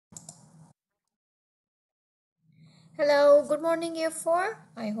Hello, good morning, year 4.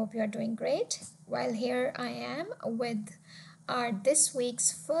 I hope you are doing great. Well, here I am with our this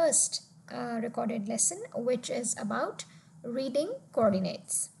week's first recorded lesson, which is about reading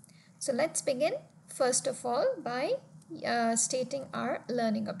coordinates. So let's begin first of all by stating our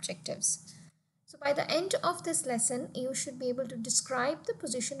learning objectives. So by the end of this lesson, you should be able to describe the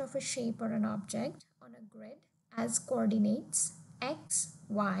position of a shape or an object on a grid as coordinates x,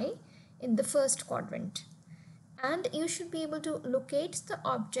 y in the first quadrant, and you should be able to locate the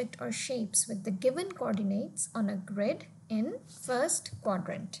object or shapes with the given coordinates on a grid in first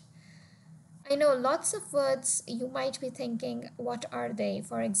quadrant. I know lots of words you might be thinking, what are they?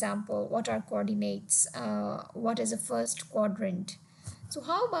 For example, what are coordinates? What is a first quadrant? So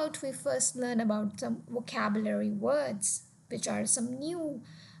how about we first learn about some vocabulary words, which are some new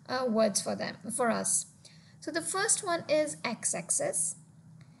words for us. So the first one is x-axis,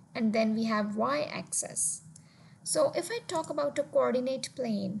 and then we have y-axis. So if I talk about a coordinate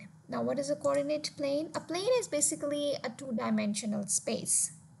plane, now what is a coordinate plane? A plane is basically a two-dimensional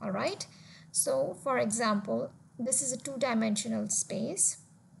space, all right? So for example, this is a two-dimensional space.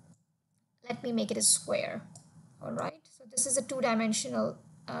 Let me make it a square, all right? So this is a two-dimensional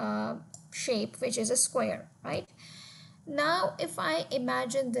shape, which is a square, right? Now, if I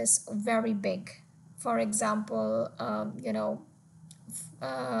imagine this very big, for example,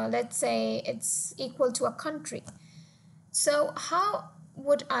 let's say it's equal to a country. So how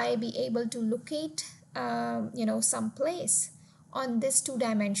would I be able to locate, some place on this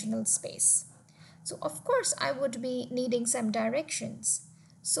two-dimensional space? So of course, I would be needing some directions.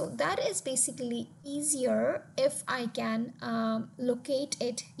 So that is basically easier if I can locate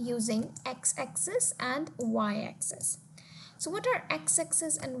it using x-axis and y-axis. So what are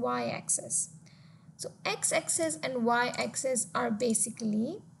x-axis and y-axis? So x-axis and y-axis are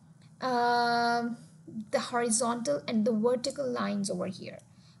basically the horizontal and the vertical lines over here.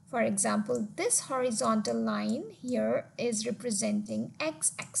 For example, this horizontal line here is representing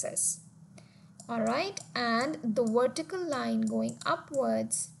x-axis. All right, and the vertical line going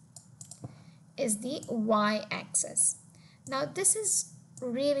upwards is the y-axis. Now this is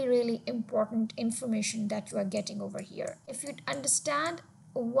really important information that you are getting over here. If you understand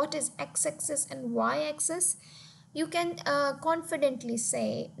what is x-axis and y-axis, you can confidently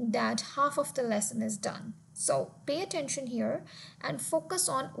say that half of the lesson is done. So pay attention here and focus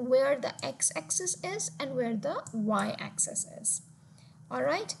on where the x-axis is and where the y-axis is. All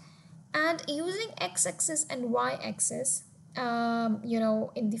right, and using x-axis and y-axis,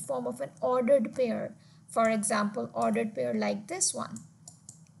 in the form of an ordered pair, for example, ordered pair like this one,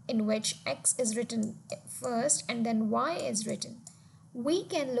 in which x is written first and then y is written, we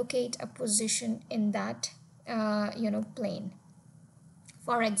can locate a position in that plane.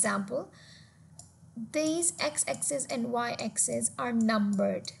 For example, these x-axis and y-axis are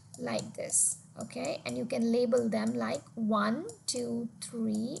numbered like this, okay, and you can label them like 1 2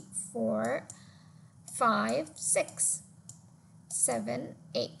 3 4 5 6 7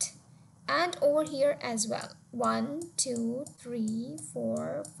 8, and over here as well, 1 2 3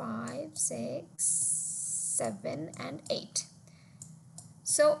 4 5 6 7 and 8.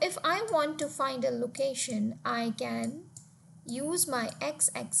 So if I want to find a location, I can use my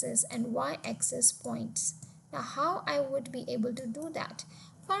x-axis and y-axis points. Now how I would be able to do that?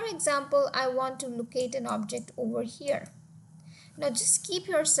 For example, I want to locate an object over here. Now just keep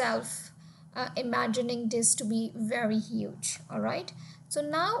yourself imagining this to be very huge, all right? So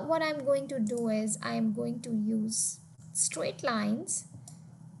now what I'm going to do is I am going to use straight lines.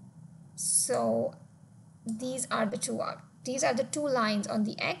 So these are the two lines on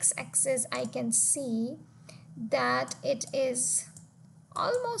the x-axis. I can see that it is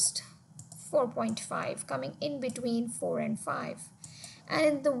almost 4.5, coming in between 4 and 5, and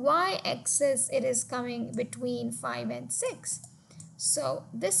in the y-axis it is coming between 5 and 6. So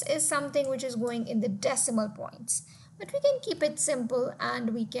this is something which is going in the decimal points, but we can keep it simple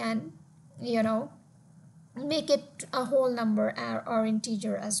and we can make it a whole number or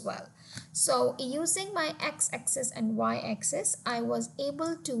integer as well. So using my x-axis and y-axis, I was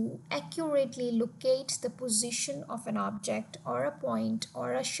able to accurately locate the position of an object or a point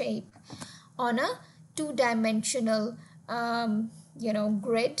or a shape on a two-dimensional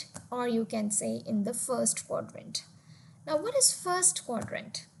grid, or you can say in the first quadrant. Now what is first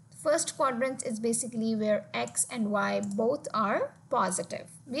quadrant? First quadrant is basically where x and y both are positive.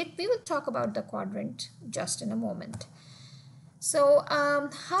 We will talk about the quadrant just in a moment. So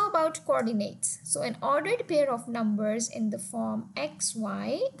how about coordinates? So an ordered pair of numbers in the form x,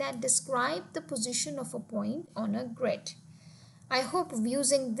 y that describe the position of a point on a grid. I hope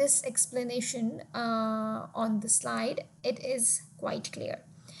using this explanation on the slide, it is quite clear.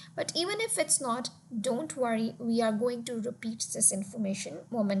 But even if it's not, don't worry, we are going to repeat this information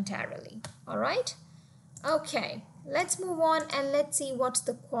momentarily. All right? Okay, let's move on and let's see what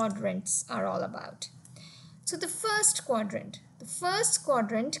the quadrants are all about. So the first quadrant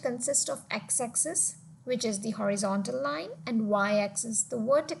consists of x-axis, which is the horizontal line, and y-axis, the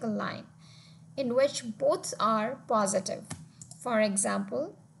vertical line, in which both are positive. For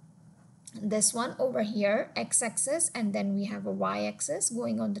example, this one over here, x-axis, and then we have a y-axis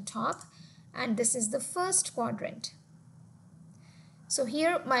going on the top, and this is the first quadrant. So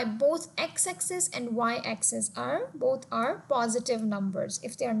here my both x-axis and y-axis both are positive numbers.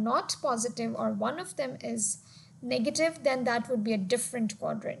 If they are not positive or one of them is negative, then that would be a different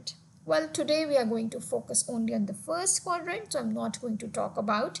quadrant. Well, today we are going to focus only on the first quadrant, so I'm not going to talk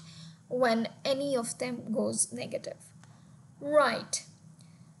about when any of them goes negative. Right.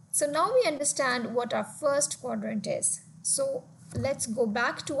 So now we understand what our first quadrant is. So let's go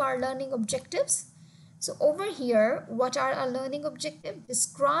back to our learning objectives. So over here, what are our learning objectives?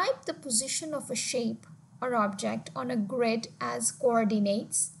 Describe the position of a shape or object on a grid as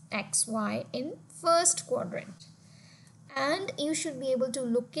coordinates x, y in first quadrant. And you should be able to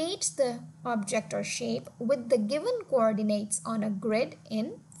locate the object or shape with the given coordinates on a grid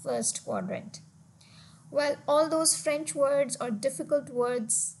in first quadrant. Well, all those French words or difficult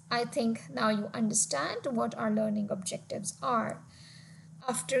words, I think now you understand what our learning objectives are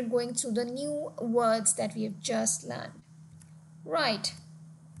after going through the new words that we have just learned. Right.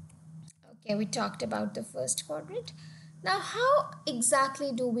 Okay, we talked about the first quadrant. Now, how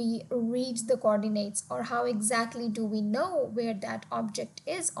exactly do we read the coordinates, or how exactly do we know where that object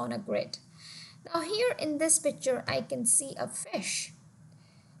is on a grid? Now, here in this picture, I can see a fish.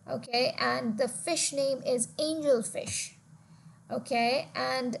 Okay, and the fish name is angelfish. Okay,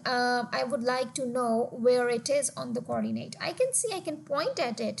 and I would like to know where it is on the coordinate. I can point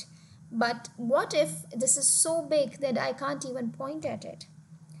at it, but what if this is so big that I can't even point at it?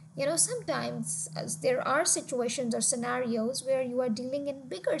 You know, sometimes there are situations or scenarios where you are dealing in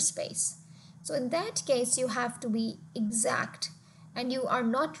bigger space. So in that case, you have to be exact and you are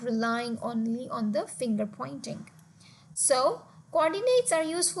not relying only on the finger pointing. So coordinates are a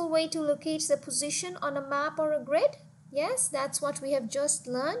useful way to locate the position on a map or a grid. Yes, that's what we have just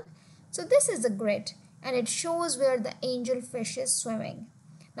learned. So this is the grid and it shows where the angelfish is swimming.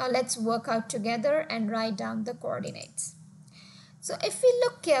 Now let's work out together and write down the coordinates. So if we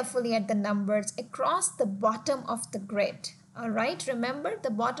look carefully at the numbers across the bottom of the grid, all right, remember the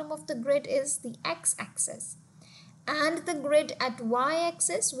bottom of the grid is the x-axis and the grid at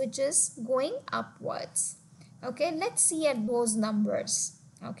y-axis, which is going upwards. Okay, let's see at those numbers.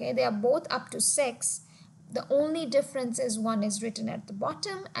 Okay, they are both up to 6. The only difference is one is written at the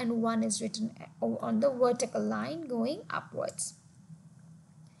bottom and one is written on the vertical line going upwards.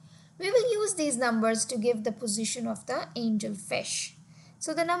 We will use these numbers to give the position of the angelfish.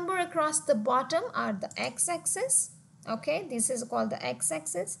 So the number across the bottom are the x-axis. Okay, this is called the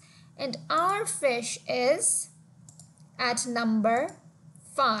x-axis. And our fish is at number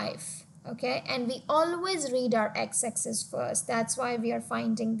 5. Okay, and we always read our x-axis first. That's why we are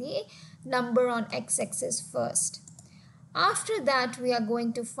finding the number on x-axis first. After that, we are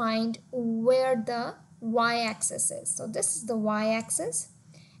going to find where the y-axis is. So this is the y-axis,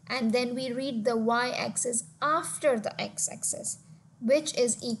 and then we read the y-axis after the x-axis, which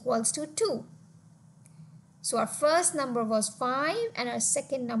is equals to 2. So our first number was 5 and our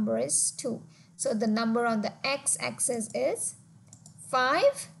second number is 2. So the number on the x-axis is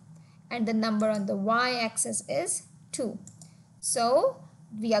 5 and the number on the y-axis is 2. So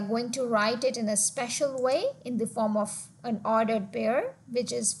we are going to write it in a special way in the form of an ordered pair,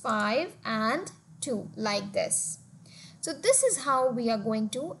 which is 5 and 2, like this. So this is how we are going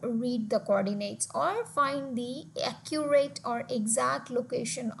to read the coordinates or find the accurate or exact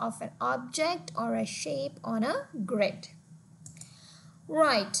location of an object or a shape on a grid.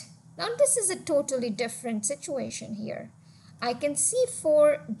 Right, now this is a totally different situation here. I can see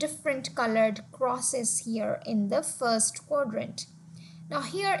 4 different colored crosses here in the first quadrant. Now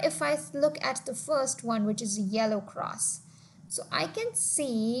here, if I look at the first one, which is a yellow cross, so I can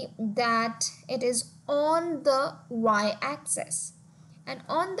see that it is on the y-axis, and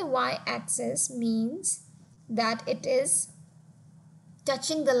on the y-axis means that it is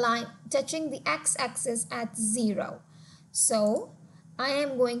touching the x-axis at 0. So I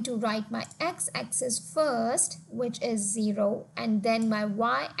am going to write my x-axis first, which is 0, and then my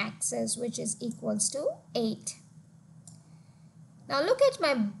y-axis, which is equals to 8. Now look at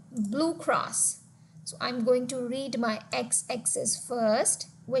my blue cross. So I'm going to read my x-axis first,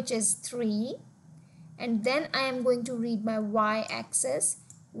 which is 3, and then I am going to read my y-axis,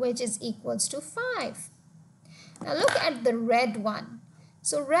 which is equals to 5. Now look at the red one.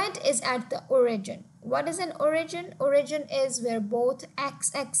 So red is at the origin. What is an origin? Origin is where both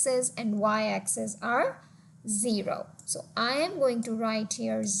x-axis and y-axis are 0. So I am going to write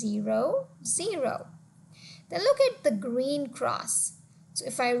here 0, 0. Then look at the green cross. So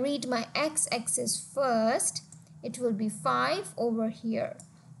if I read my x-axis first, it will be 5 over here.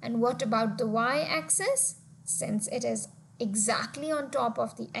 And what about the y-axis? Since it is exactly on top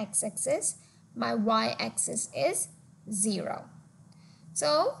of the x-axis, my y-axis is 0.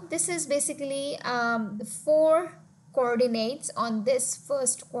 So this is basically the 4 coordinates on this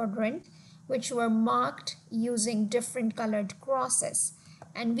first quadrant, which were marked using different colored crosses.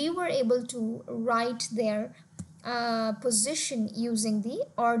 And we were able to write their position using the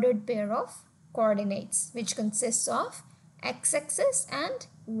ordered pair of coordinates, which consists of x-axis and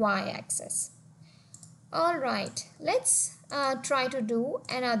y-axis. All right, let's try to do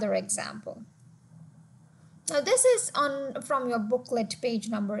another example. Now this is from your booklet, page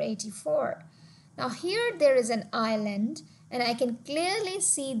number 84. Now here there is an island, and I can clearly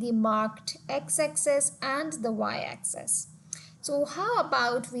see the marked x-axis and the y-axis. So how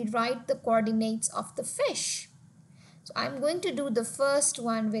about we write the coordinates of the fish? So I'm going to do the first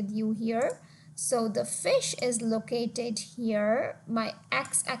one with you here. So the fish is located here. My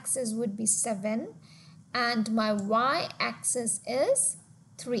x-axis would be 7 and my y-axis is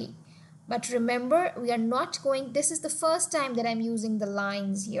 3. But remember, we are not going, this is the first time that I'm using the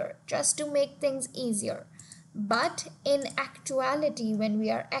lines here, just to make things easier. But in actuality, when we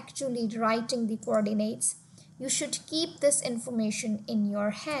are actually writing the coordinates, you should keep this information in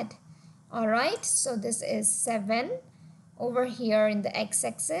your head. All right, so this is 7 over here in the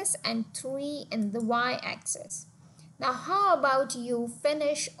x-axis and 3 in the y-axis. Now, how about you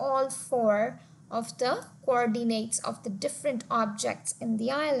finish all 4 of the coordinates of the different objects in the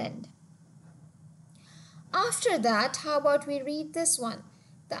island? After that, how about we read this one?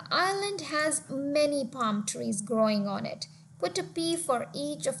 The island has many palm trees growing on it. Put a P for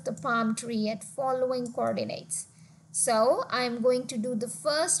each of the palm tree at following coordinates. So I'm going to do the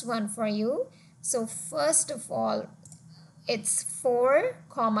first one for you. So first of all, it's 4,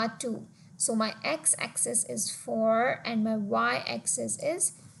 2. So my x-axis is 4 and my y-axis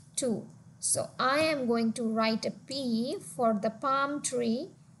is 2. So I am going to write a P for the palm tree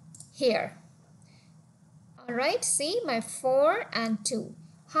here. All right, see my 4 and 2.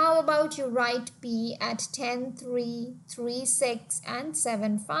 How about you write P at 10, 3, 3, 6 and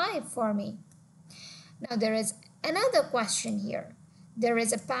 7, 5 for me? Now there is another question here. There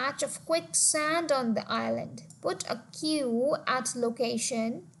is a patch of quicksand on the island. Put a Q at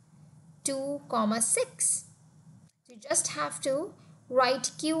location 2, 6. You just have to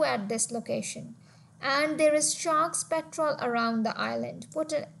write Q at this location. And there is shark's petrol around the island.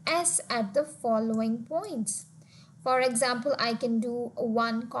 Put an S at the following points. For example, I can do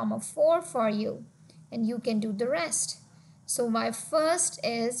 1, 4 for you, and you can do the rest. So my first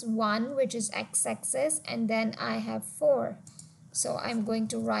is 1, which is x-axis, and then I have 4. So I'm going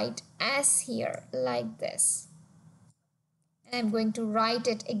to write S here like this. And I'm going to write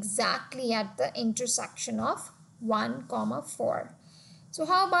it exactly at the intersection of 1, 4. So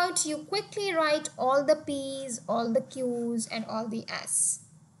how about you quickly write all the P's, all the Q's and all the S.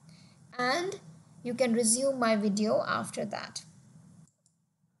 And you can resume my video after that.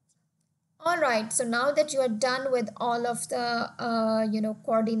 Alright, so now that you are done with all of the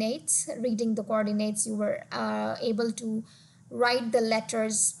coordinates, reading the coordinates, you were able to write the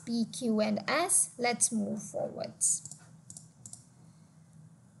letters P, Q and S. Let's move forwards.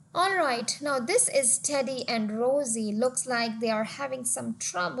 Alright, now this is Teddy and Rosie. Looks like they are having some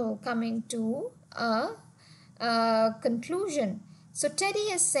trouble coming to a conclusion. So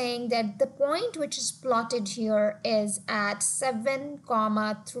Teddy is saying that the point which is plotted here is at 7,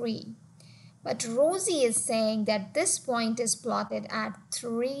 3. But Rosie is saying that this point is plotted at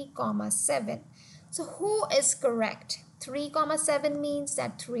 3, 7. So who is correct? 3, 7 means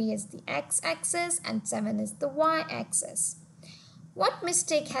that 3 is the x-axis and 7 is the y-axis. What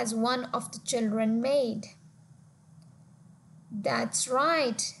mistake has one of the children made? That's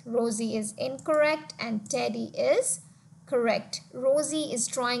right. Rosie is incorrect and Teddy is correct. Rosie is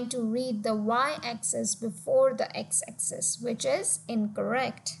trying to read the y-axis before the x-axis, which is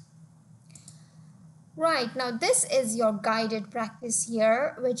incorrect. Right, now this is your guided practice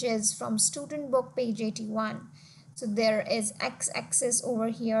here, which is from student book page 81. So there is x-axis over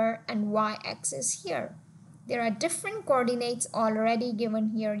here and y-axis here. There are different coordinates already given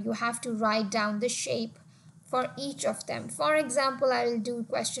here. You have to write down the shape for each of them. For example, I will do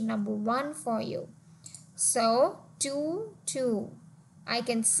question number 1 for you. So 2, 2. I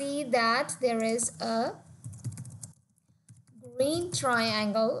can see that there is a green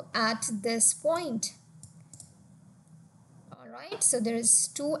triangle at this point. Alright, so there is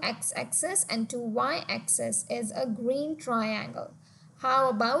 2 x-axis and 2 y-axis is a green triangle. How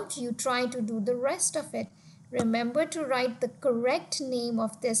about you try to do the rest of it? Remember to write the correct name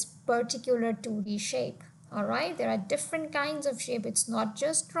of this particular 2D shape. Alright, there are different kinds of shape. It's not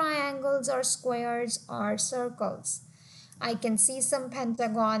just triangles or squares or circles. I can see some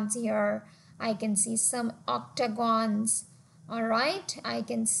pentagons here. I can see some octagons. Alright, I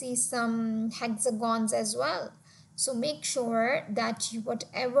can see some hexagons as well. So make sure that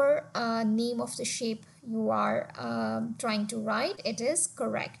whatever name of the shape you are trying to write, it is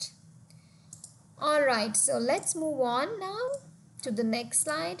correct. Alright, so let's move on now to the next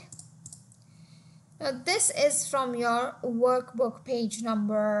slide. Now this is from your workbook page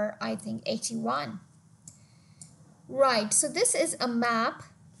number, I think 81. Right, so this is a map,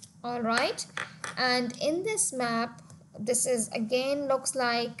 alright, and in this map, this is again looks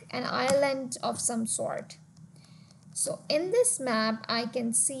like an island of some sort. So in this map, I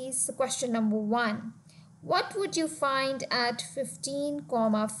can see question number 1. What would you find at 15,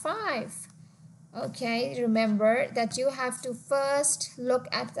 5? Okay, remember that you have to first look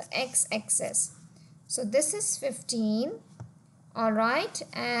at the x-axis. So this is 15, all right,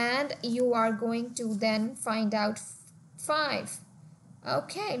 and you are going to then find out 5.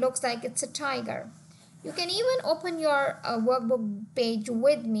 Okay, looks like it's a tiger. You can even open your workbook page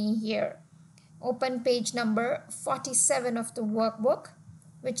with me here. Open page number 47 of the workbook,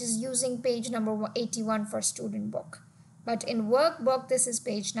 which is using page number 81 for student book. But in workbook, this is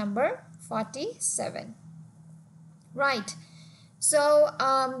page number 47. Right. So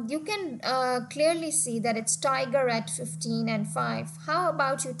you can clearly see that it's tiger at 15 and 5. How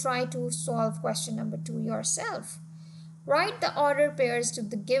about you try to solve question number 2 yourself? Write the order pairs to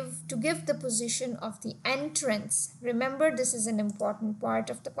give the position of the entrance. Remember, this is an important part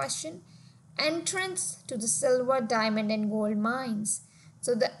of the question. Entrance to the silver, diamond and gold mines.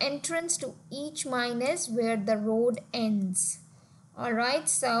 So the entrance to each mine is where the road ends. Alright,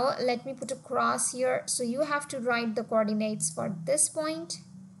 so let me put a cross here. So you have to write the coordinates for this point,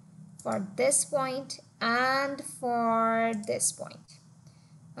 and for this point.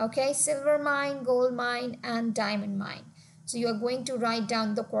 Okay, silver mine, gold mine and diamond mine. So you are going to write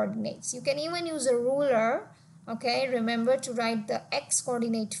down the coordinates. You can even use a ruler. Okay, remember to write the x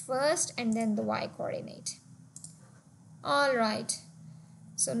coordinate first and then the y coordinate. All right,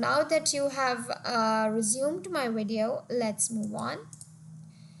 so now that you have resumed my video, let's move on.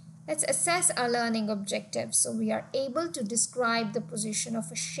 Let's assess our learning objectives. So we are able to describe the position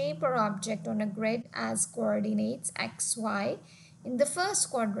of a shape or object on a grid as coordinates x, y in the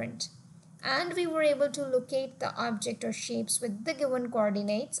first quadrant. And we were able to locate the object or shapes with the given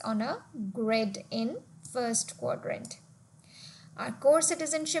coordinates on a grid in first quadrant. Our core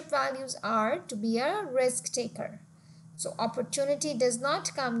citizenship values are to be a risk taker. So opportunity does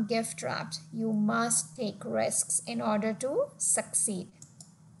not come gift wrapped. You must take risks in order to succeed.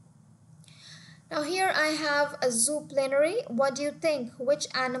 Now here I have a zoo plenary. What do you think? Which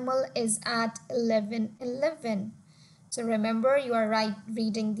animal is at 11:11? So remember, you are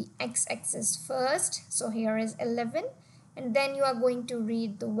reading the x-axis first. So here is 11. And then you are going to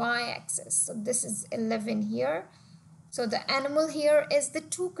read the y-axis. So this is 11 here. So the animal here is the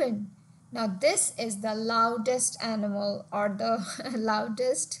toucan. Now this is the loudest animal or the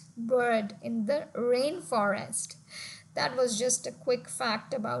loudest bird in the rainforest. That was just a quick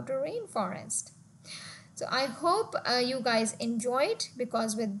fact about a rainforest. So I hope you guys enjoyed,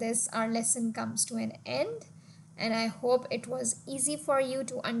 because with this our lesson comes to an end. And I hope it was easy for you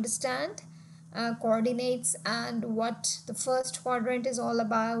to understand coordinates and what the first quadrant is all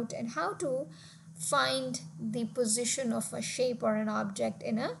about and how to find the position of a shape or an object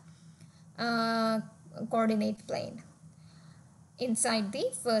in a coordinate plane inside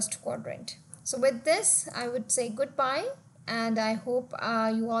the first quadrant. So with this, I would say goodbye, and I hope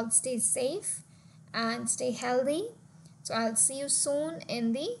you all stay safe and stay healthy. So I'll see you soon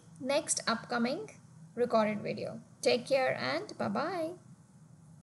in the next upcoming recorded video. Take care and bye-bye.